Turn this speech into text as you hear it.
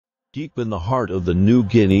Deep in the heart of the New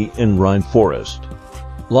Guinea and Rainforest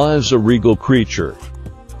lies a regal creature,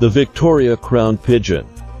 the Victoria Crowned Pigeon,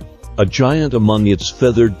 a giant among its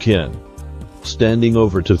feathered kin, standing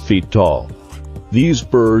over 2 feet tall. These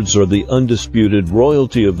birds are the undisputed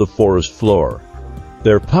royalty of the forest floor.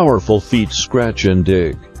 Their powerful feet scratch and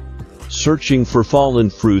dig, searching for fallen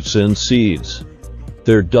fruits and seeds.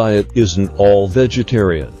 Their diet isn't all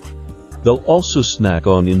vegetarian. They'll also snack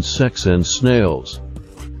on insects and snails,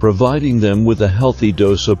 providing them with a healthy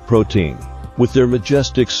dose of protein. With their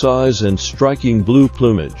majestic size and striking blue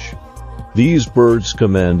plumage, these birds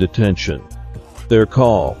command attention. Their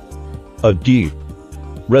call, a deep,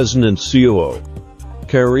 resonant coo,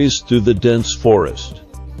 carries through the dense forest.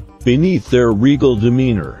 Beneath their regal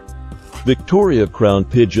demeanor, Victoria Crowned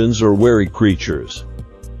pigeons are wary creatures,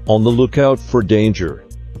 on the lookout for danger.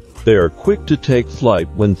 They are quick to take flight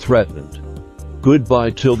when threatened. Goodbye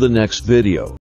till the next video.